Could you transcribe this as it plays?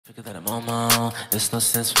Figure that I'm on my own, there's no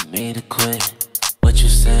sense for me to quit. What you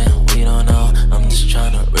saying, we don't know. I'm just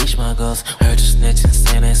trying to reach my goals. Heard you snitching,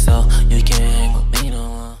 saying that so you can't hang with me no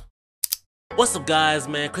more. What's up guys,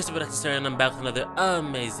 man? Christopher that's and I'm back with another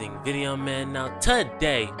amazing video, man. Now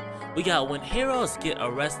today we got when heroes get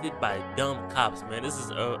arrested by dumb cops, man. This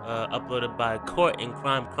is uploaded by Court and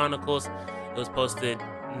Crime Chronicles. It was posted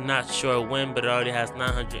not sure when, but it already has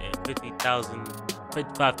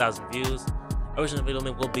 55,000 views. Original video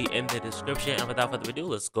link will be in the description, and without further ado,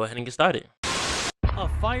 let's go ahead and get started. A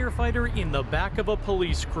firefighter in the back of a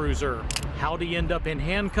police cruiser. How'd he end up in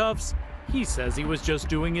handcuffs? He says he was just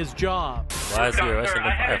doing his job. Why is he arresting the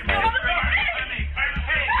firefighter?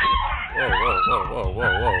 Whoa, whoa, whoa, whoa,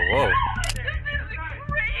 whoa, whoa, whoa.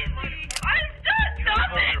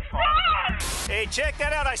 Hey, check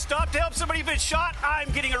that out. I stopped to help somebody who's been shot. I'm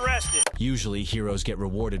getting arrested. Usually, heroes get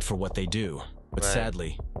rewarded for what they do. But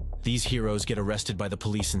sadly, these heroes get arrested by the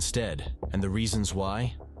police instead. And the reasons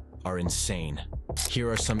why are insane. Here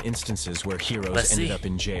are some instances where heroes ended up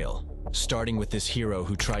in jail. Starting with this hero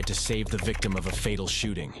who tried to save the victim of a fatal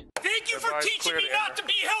shooting. Thank you for teaching me not to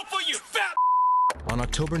be helpful, you fat. On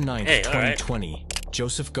October 9th, 2020,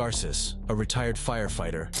 Joseph Garces, a retired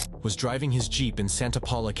firefighter, was driving his Jeep in Santa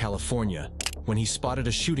Paula, California, when he spotted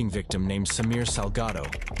a shooting victim named Samir Salgado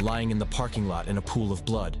lying in the parking lot in a pool of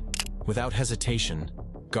blood. Without hesitation,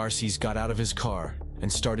 Garces got out of his car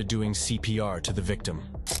and started doing CPR to the victim.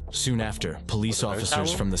 Soon after, police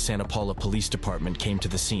officers from the Santa Paula Police Department came to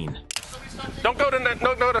the scene. Don't go to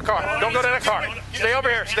the car. Don't go to that car. Stay over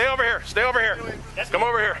here. Stay over here. Stay over here. Come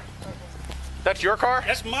over here. That's your car?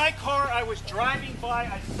 That's my car. I was driving by.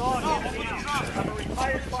 I saw him. I'm a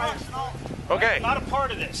retired firefighter. Okay. I'm not a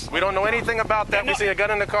part of this. We don't know anything about that. We see a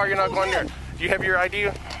gun in the car. You're not going there. Do you have your ID?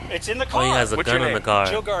 It's in the car. Oh, he has a gun in the car.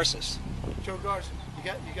 Joe Garces. Joe Garces,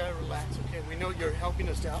 you gotta relax, okay? We know you're helping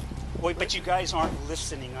us out. Wait, but you guys aren't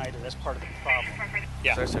listening either. That's part of the problem.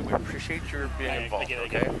 Yeah. So I said we appreciate your being involved.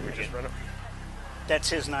 Okay. We're just running. That's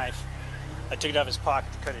his knife. I took it out of his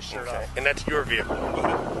pocket to cut his shirt off. And that's your vehicle.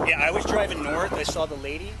 Yeah, I was driving north. I saw the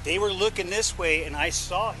lady. They were looking this way, and I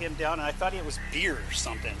saw him down, and I thought it was beer or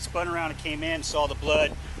something. Spun around and came in, saw the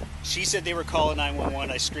blood. She said they were calling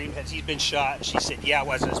 911. I screamed, has he been shot? She said, yeah,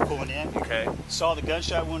 as I was pulling in. Okay. Saw the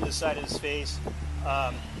gunshot wound to the side of his face.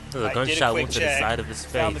 The gunshot wound to the side of his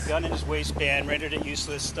face. Found the gun in his waistband, rendered it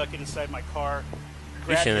useless, stuck it inside my car.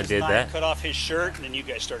 You shouldn't have did that. Cut off his shirt, and then you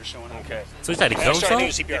guys started showing up. Okay. So he tried to kill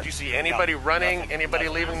himself? Did you see anybody running, anybody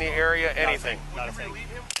leaving the area, anything? Not a thing.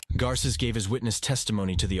 Garces gave his witness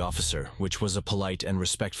testimony to the officer, which was a polite and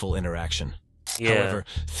respectful interaction. Yeah. However,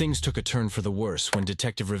 things took a turn for the worse when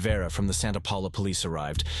Detective Rivera from the Santa Paula police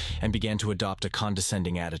arrived and began to adopt a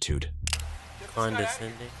condescending attitude.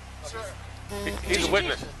 Condescending? He's a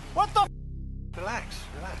witness. What the? Relax.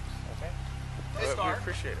 Okay. We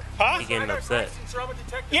appreciate it. Huh? He getting upset.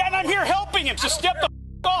 Yeah, and I'm here helping him, so step the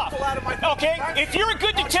off. Okay? If you're a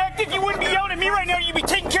good detective, you wouldn't be yelling at me right now. You'd be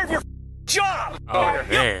taking care of your job. Oh,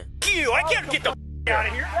 man. You, I can't get the out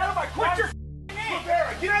of here. Get out of my crime scene.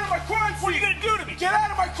 Get out of my crime scene. What are you going to do to me? Get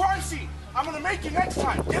out of my crime scene. I'm gonna make you next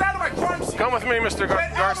time. Get out of my crime scene. Come with me, Mr.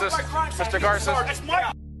 Garces. Mr. Garces. That's my.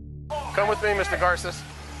 Come with me, Mr. Garces.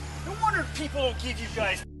 No wonder people don't give you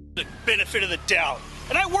guys the benefit of the doubt.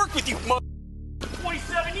 And I worked with you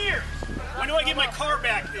 27 years. When do I get my car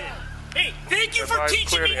back then? Hey, thank you for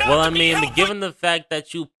teaching me not Well, I to be mean, helpful. given the fact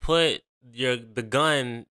that you put the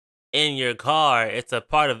gun in your car, it's a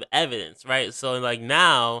part of evidence, right? So, like,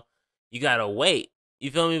 now you gotta wait.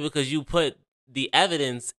 You feel me? Because you put the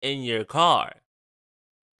evidence in your car.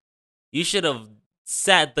 You should have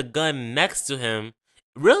sat the gun next to him.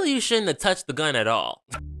 Really, you shouldn't have touched the gun at all.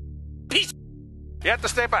 You have to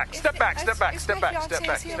stay back. Step back. Step back. Step back. Step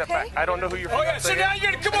back. Step back. I don't know who you're. Oh yeah, so now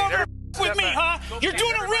you're gonna come over with me, huh? You're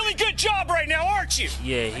doing a really good job right now, aren't you?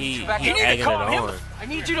 Yeah, he You need to egging it calm him. on. I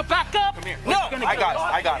need you to back up. Come here. No, I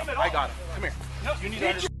got it. Come here. No, you need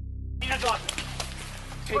to hands off.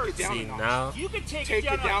 Take it down See, a notch. now, You can take Take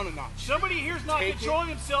it it down a notch. Somebody here's not Take controlling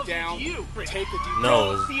it themselves. down. It's you. Take a deep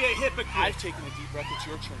No. Don't be a hypocrite. I've taken a deep breath. It's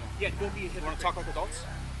your turn now. Yeah, don't be a You want hypocrite. to talk like adults?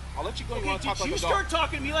 I'll let you go. You Okay, want to talk did like you an start adult?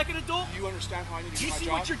 talking to me like an adult? Do you understand how I need to Do do you my see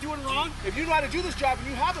job? what you're doing wrong? If you know how to do this job and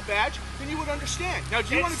you have a badge, then you would understand. Now,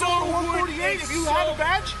 do you want It's to go so for 148 good. if you It's have so- a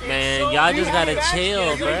badge? man, so- y'all Do you just have gotta a badge? chill,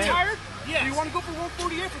 Are you bro. retired? Yes. Do you want to go for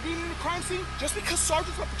 148 for being in the crime scene? Just because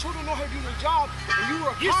sergeants at patrol don't know how to do their job, and you were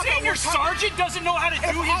a You're cop saying at your one time- sergeant doesn't know how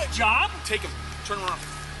to do his job? Take him. Turn around.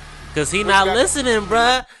 Cause he not listening,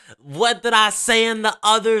 bruh. What did I say in the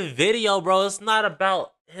other video, bro? It's not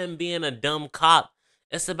about him being a dumb cop.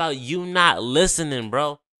 It's about you not listening,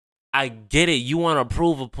 bro. I get it. You want to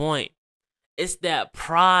prove a point. It's that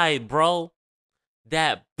pride, bro.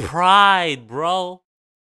 That pride, bro.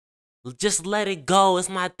 Just let it go. It's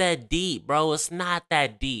not that deep, bro. It's not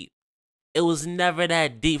that deep. It was never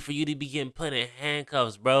that deep for you to be getting put in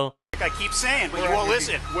handcuffs, bro. I keep saying, but you won't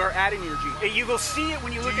listen. We're adding your Jeep. Hey, you will see it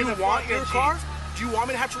when you look Do at you the want fucking your car? Jeep. Do you want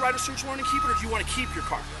me to have to write a search warrant and keep it, or do you want to keep your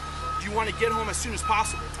car? Do you want to get home as soon as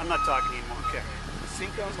possible? I'm not talking anymore. Okay.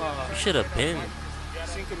 Sink them. You should have been.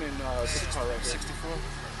 Sink them in this car right here. 64.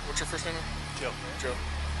 What's your first name? Joe. Joe.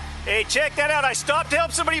 Hey, check that out. I stopped to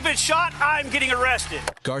help somebody been shot. I'm getting arrested.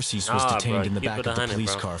 Garces was Nah, detained bro, in the keep back it of the 100,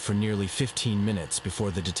 police bro. car for nearly 15 minutes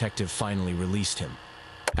before the detective finally released him.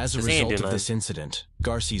 As a This ain't result do of this incident,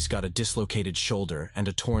 Garces got a dislocated shoulder and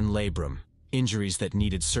a torn labrum, injuries that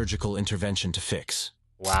needed surgical intervention to fix.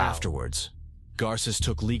 Wow. Afterwards, Garces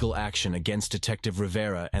took legal action against Detective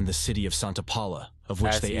Rivera and the city of Santa Paula, of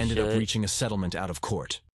which As they he ended up should. reaching a settlement out of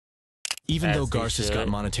court. Even As though he Garces got should.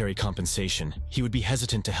 monetary compensation, he would be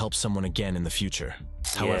hesitant to help someone again in the future.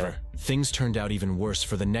 However, things turned out even worse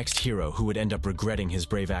for the next hero who would end up regretting his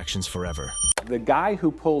brave actions forever. The guy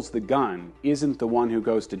who pulls the gun isn't the one who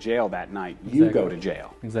goes to jail that night. You go to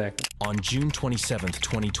jail. Exactly. On June 27,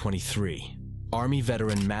 2023, Army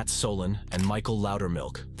veteran Matt Solon and Michael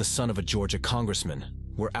Loudermilk, the son of a Georgia congressman,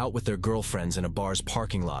 were out with their girlfriends in a bar's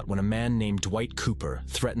parking lot when a man named Dwight Cooper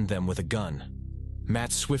threatened them with a gun.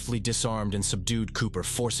 Matt swiftly disarmed and subdued Cooper,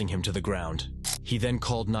 forcing him to the ground. He then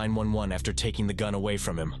called 911 after taking the gun away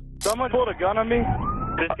from him. Someone pulled a gun on me.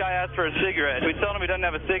 This guy asked for a cigarette. We told him he doesn't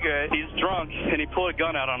have a cigarette. He's drunk, and he pulled a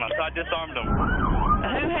gun out on us. I disarmed him.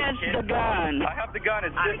 Who has the gun? I have the gun.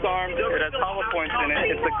 It's disarmed. It has hollow points in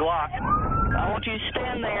it. It's a Glock. I want you to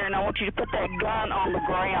stand there, and I want you to put that gun on the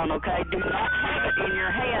ground, okay? Do not have it in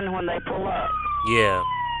your hand when they pull up. Yeah.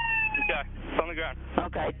 Okay, it's on the ground.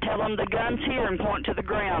 Okay, tell them the gun's here and point to the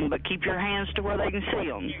ground, but keep your hands to where they can see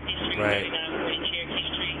them. Right.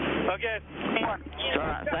 Okay, come on. All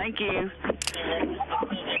right, thank you.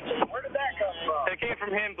 Where did that come from? It came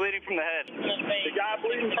from him bleeding from the head. The guy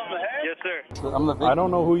bleeding from the head? Yes, sir. I'm the victim. I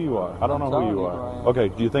don't know who you are. I don't know who you are. Okay,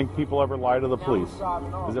 do you think people ever lie to the police?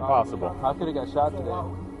 Is it possible? I could have got shot today.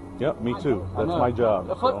 Yep, me too. That's my job.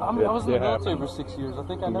 I was in the military for 6 years. I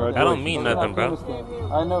think I know that. That don't mean nothing, bro.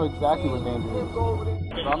 I know exactly what danger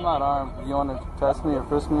is. If I'm not armed, you want to test me or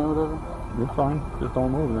frisk me or whatever? You're fine. Just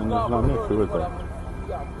don't move, and there's no issue with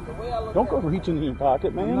that. Don't go reaching in your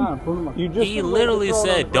pocket, man. You just He literally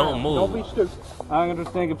said, "Don't move." Don't be stupid. I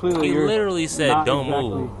understand completely. He You're literally said, not "Don't exactly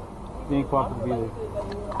move." being cooperative either.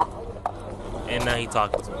 And now he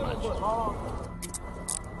talking too much.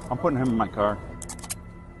 I'm putting him in my car.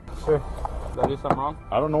 Sure. Did I do something wrong?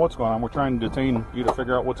 I don't know what's going on. We're trying to detain you to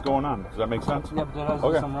figure out what's going on. Does that make sense? Yeah, but did I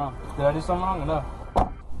do something wrong? Did I do something wrong or no?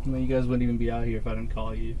 I mean, you guys wouldn't even be out here if I didn't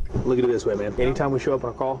call you. Look at it this way, man. Anytime we show up on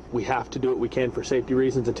a call, we have to do what we can for safety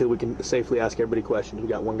reasons until we can safely ask everybody questions. We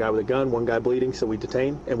got one guy with a gun, one guy bleeding, so we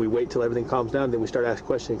detain, and we wait till everything calms down, then we start asking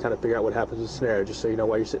questions and kind of figure out what happens in the scenario, just so you know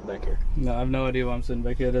why you're sitting back here. No, I have no idea why I'm sitting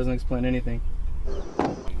back here. It doesn't explain anything.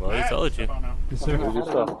 Well, he told you. Yes, sir. I had it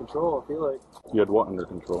under control, I feel like. You had what under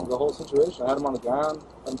control? The whole situation. I had him on the ground.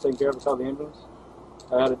 I had him taken care of until the ambulance.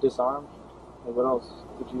 I had it disarmed. And what else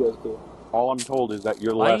did you guys do? All I'm told is that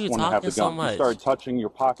you're the Why are last you one to have the talking so gun. much? You started touching your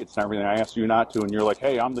pockets and everything. I asked you not to, and you're like,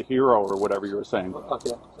 hey, I'm the hero, or whatever you were saying.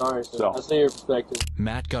 Okay, sorry, sir. So- I see your perspective.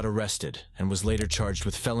 Matt got arrested and was later charged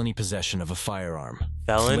with felony possession of a firearm.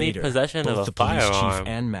 Felony Later, possession both of a the police firearm. chief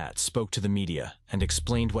and Matt spoke to the media and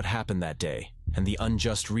explained what happened that day and the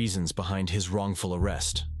unjust reasons behind his wrongful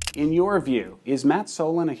arrest. In your view, is Matt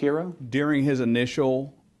Solon a hero? During his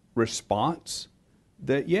initial response,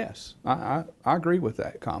 that yes, I agree with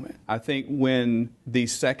that comment. I think when the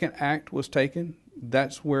second act was taken,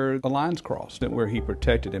 that's where the lines crossed, where he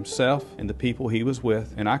protected himself and the people he was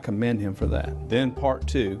with, and I commend him for that. Then part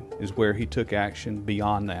two is where he took action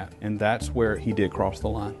beyond that, and that's where he did cross the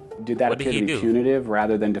line. Did that appear to be punitive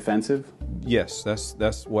rather than defensive? Yes,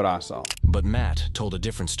 that's what I saw. But Matt told a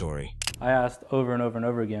different story. I asked over and over and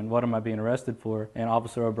over again, what am I being arrested for? And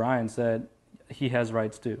Officer O'Brien said, he has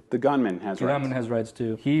rights too. The gunman has rights. The gunman has rights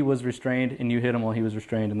too. He was restrained and you hit him while he was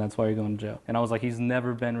restrained and that's why you're going to jail. And I was like, he's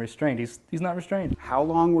never been restrained. He's not restrained. How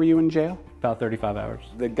long were you in jail? About 35 hours.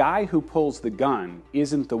 The guy who pulls the gun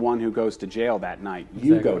isn't the one who goes to jail that night.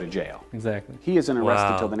 You go to jail. Exactly. He isn't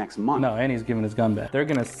arrested till the next month. No, and he's giving his gun back. They're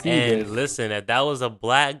going to see And this. listen, if that was a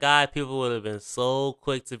black guy, people would have been so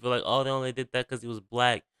quick to feel like, oh, they only did that because he was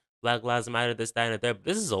black. Black Lives Matter, this, that, and the third. But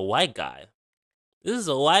this is a white guy. This is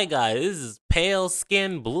a white guy. This is pale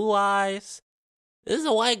skin, blue eyes. This is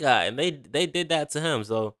a white guy, and they did that to him.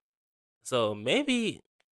 So maybe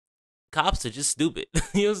cops are just stupid.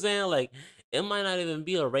 You know what I'm saying? Like, it might not even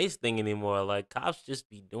be a race thing anymore. Like, cops just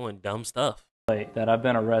be doing dumb stuff. That I've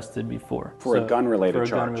been arrested before. For a gun-related charge.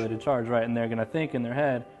 For a gun-related charge, right. And they're going to think in their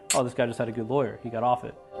head, oh, this guy just had a good lawyer. He got off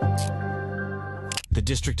it. The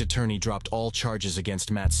district attorney dropped all charges against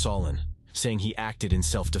Matt Solon, saying he acted in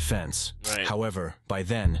self-defense. Right. However, by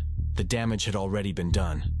then, the damage had already been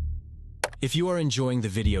done. If you are enjoying the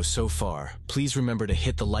video so far, please remember to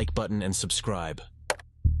hit the like button and subscribe.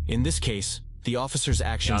 In this case, the officer's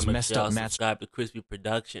actions messed up Matt's... Subscribe to Crispy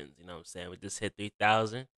Productions, you know what I'm saying? We just hit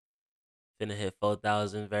 3,000. Finna hit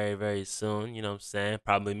 4,000 very, very soon, you know what I'm saying?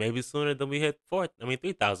 Probably maybe sooner than we hit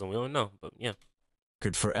 3,000, we don't know, but yeah.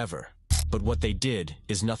 Forever. But what they did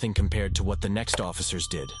is nothing compared to what the next officers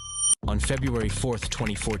did. On February 4th,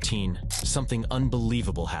 2014, something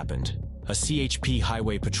unbelievable happened. A CHP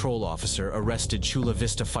highway patrol officer arrested Chula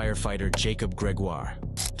Vista firefighter Jacob Gregoire.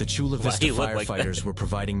 The Chula Vista firefighters were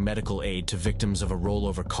providing medical aid to victims of a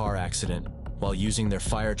rollover car accident while using their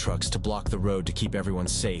fire trucks to block the road to keep everyone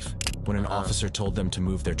safe when an officer told them to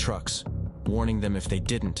move their trucks, warning them if they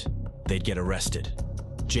didn't, they'd get arrested.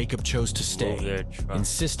 Jacob chose to stay,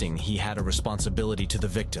 insisting he had a responsibility to the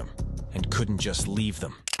victim and couldn't just leave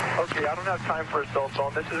them. Okay, I don't have time for a cell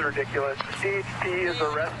phone. This is ridiculous. CHP is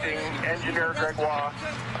arresting Engineer Gregoire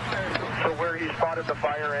for where he spotted the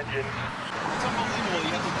fire engine. It's unbelievable.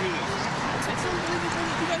 You have to do this. It's unbelievable.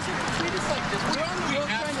 You guys have to treat us like this. We're on the road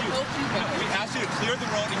trying to help you guys. We asked you to clear the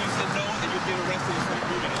road and you said no and you'd get arrested for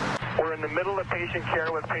moving it. We're in the middle of patient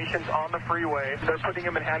care with patients on the freeway. They're putting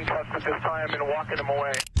him in handcuffs at this time and walking him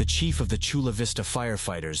away. The chief of the Chula Vista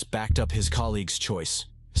firefighters backed up his colleague's choice,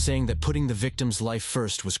 saying that putting the victim's life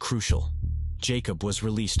first was crucial. Jacob was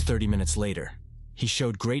released 30 minutes later. He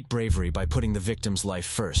showed great bravery by putting the victim's life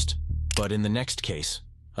first. But in the next case,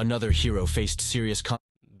 another hero faced serious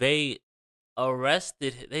They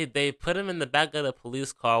arrested, they put him in the back of the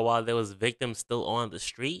police car while there was victims still on the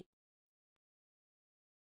street.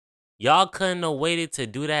 Y'all couldn't have waited to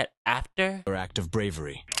do that after? Act of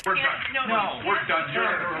bravery. We're done. No, we're done,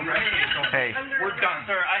 sir. Hey, we're done,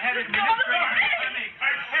 sir. I had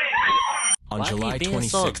On July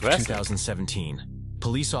 26, 2017,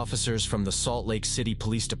 police officers from the Salt Lake City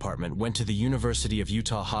Police Department went to the University of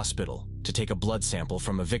Utah Hospital to take a blood sample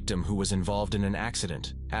from a victim who was involved in an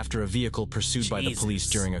accident after a vehicle pursued by the police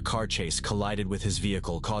during a car chase collided with his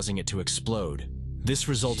vehicle, causing it to explode. This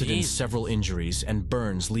resulted in several injuries and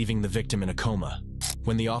burns, leaving the victim in a coma.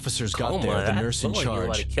 When the officers got there, the nurse in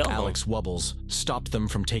charge, Alex Wubbles, stopped them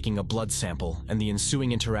from taking a blood sample, and the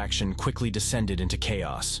ensuing interaction quickly descended into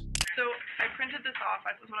chaos. So I printed this off.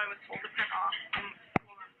 This is what I was told to print off. And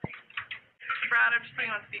Brad, I'm just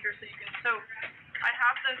putting on speaker so you can. So I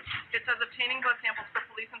have this. It says obtaining blood samples for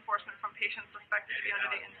police enforcement from patients suspected to be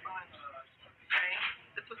under the influence. Okay,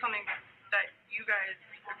 this was something that you guys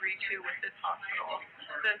agreed to with this hospital.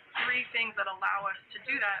 The three things that allow us to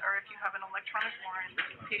do that are if you have an electronic warrant,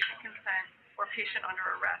 patient consent, or patient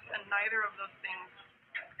under arrest. And neither of those things,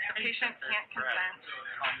 the patient can't consent.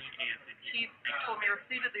 He told me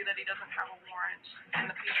repeatedly that he doesn't have a warrant, and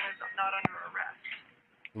the patient is not under arrest.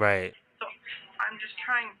 Right. So I'm just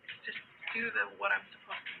trying to do what I'm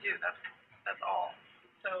supposed to do. That's all.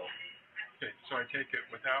 So. Okay, so I take it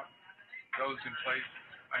without those in place,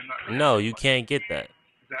 I'm not. No, you can't get that.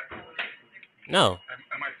 No.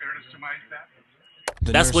 Am I fair to surmise that?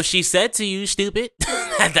 That's what she said to you, stupid.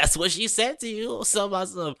 That's what she said to you.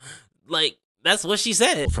 That's what she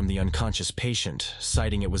said. From the unconscious patient,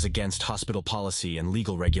 citing it was against hospital policy and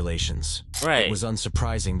legal regulations. Right. It was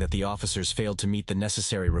unsurprising that the officers failed to meet the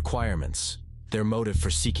necessary requirements. Their motive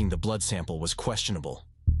for seeking the blood sample was questionable.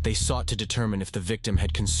 They sought to determine if the victim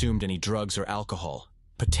had consumed any drugs or alcohol,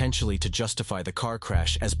 potentially to justify the car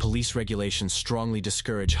crash, as police regulations strongly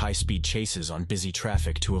discourage high-speed chases on busy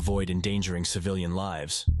traffic to avoid endangering civilian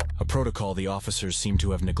lives, a protocol the officers seem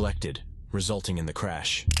to have neglected, resulting in the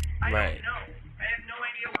crash. Right. I have no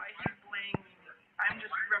idea why he's blaming me. I'm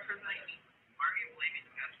just representing. Why are you blaming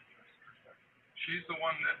the passenger? She's the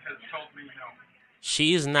one that has told me no.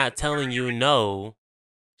 She's not telling you no.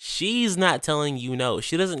 She's not telling you no.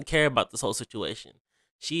 She doesn't care about this whole situation.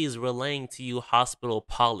 She is relaying to you hospital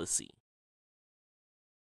policy.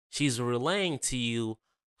 She's relaying to you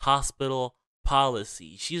hospital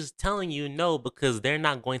policy. She's telling you no because they're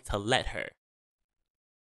not going to let her.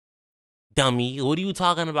 Dummy, what are you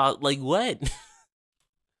talking about? Like, what?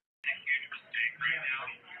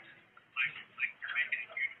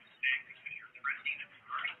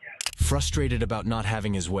 Frustrated about not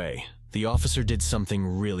having his way, the officer did something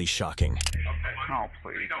really shocking. Oh,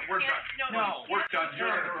 please. No, we're done. No, we're done. You're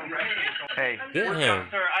arrested. Hey, Get we're him. done,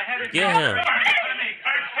 sir. Get him.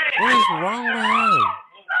 What is wrong with him?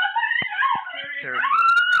 seriously.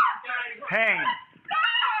 Payne.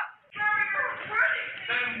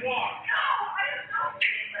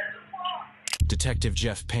 Detective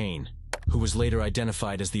Jeff Payne, who was later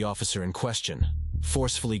identified as the officer in question,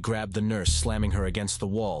 forcefully grabbed the nurse, slamming her against the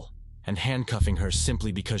wall and handcuffing her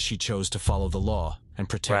simply because she chose to follow the law and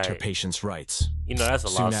protect her patient's rights. You know, that's a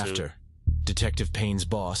Soon lawsuit. after, Detective Payne's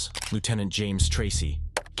boss, Lieutenant James Tracy,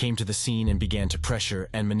 came to the scene and began to pressure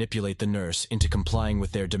and manipulate the nurse into complying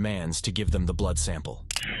with their demands to give them the blood sample.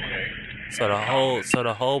 So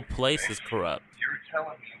the whole place is corrupt. You're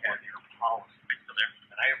telling me what your policy is,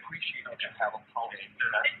 and I appreciate that you have a policy.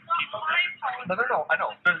 No, I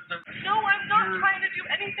know. No, I'm not trying to do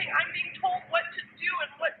anything. I'm being told what to do and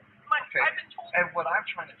what I've been told. And what I'm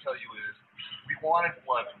trying to tell you is, we wanted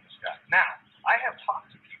blood from this guy. Now, I have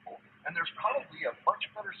talked to people, and there's probably a much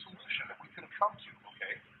better solution that we could have come to.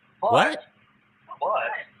 Okay. But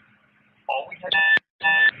all we had to do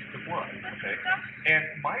was the blood. Okay. And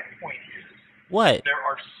my point is, what? There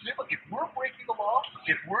are civil. If we're breaking the law,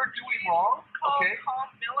 if we're doing wrong, okay.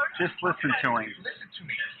 Just listen to him. Listen to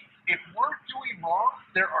me. If we're doing wrong,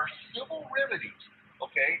 there are civil remedies.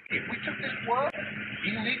 Okay. If we took this blood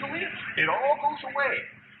illegally, it all goes away.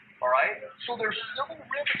 All right. So there's civil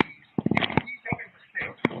remedies if we make a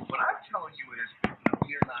mistake. What I'm telling you is,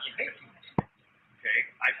 we are not making mistakes. Okay.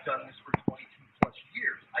 I've done this for 22 plus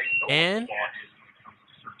years. I know what the law is when it comes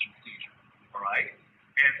to search and seizure. All right.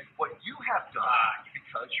 And what you have done,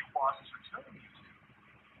 because your bosses are telling you to,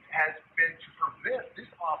 has been to prevent this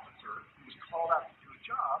officer who was called out to do a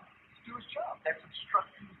job to do his job. That's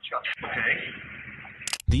obstructing justice. Okay.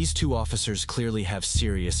 These two officers clearly have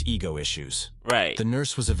serious ego issues. Right. The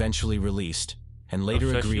nurse was eventually released and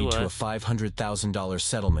later agreed to a $500,000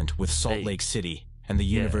 settlement with Salt Lake City and the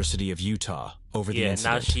University of Utah over the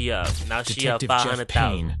incident. Now she Detective Jeff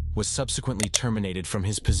Payne was subsequently terminated from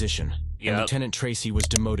his position, and Lieutenant Tracy was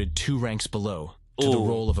demoted 2 ranks below to the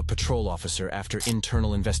role of a patrol officer after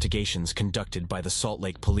internal investigations conducted by the Salt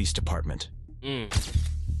Lake Police Department.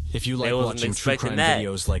 If you like watching true crime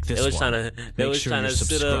videos like this one, make sure you're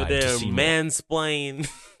subscribed to see more. Mansplain.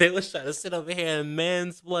 They was trying to sit over here and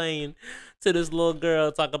mansplain to this little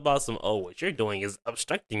girl, talk about some, what you're doing is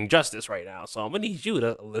obstructing justice right now. So I'm gonna need you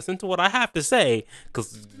to listen to what I have to say,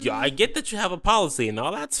 because I get that you have a policy and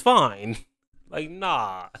all that's fine. Like,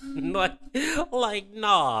 nah. like,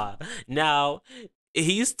 nah. Now,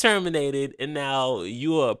 he's terminated, and now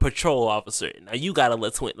you're a patrol officer. Now you got a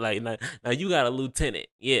lieutenant. Now you got a lieutenant.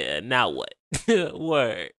 Yeah. Now what?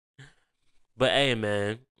 Word. But hey,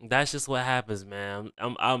 man, that's just what happens, man.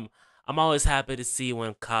 I'm always happy to see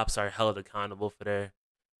when cops are held accountable for their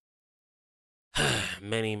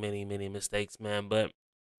many mistakes, man. But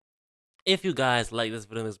if you guys like this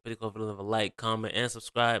video, leave a like, comment, and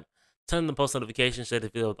subscribe. Turn on the post notifications, share the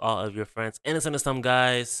video with all of your friends. And it's some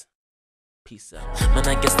guys. Peace out. Man,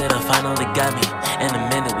 I guess they done finally got me. In a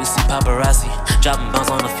minute, we see paparazzi dropping bombs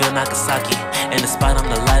on the field, Nagasaki. In the spot, I'm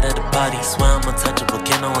the light of the body. Swear I'm untouchable,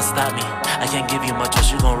 can't no one stop me. I can't give you my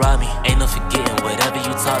trust, you gon' rob me. Ain't no forgetting whatever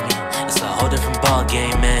you taught me. It's a whole different ball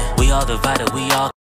game, man. We all divided, we all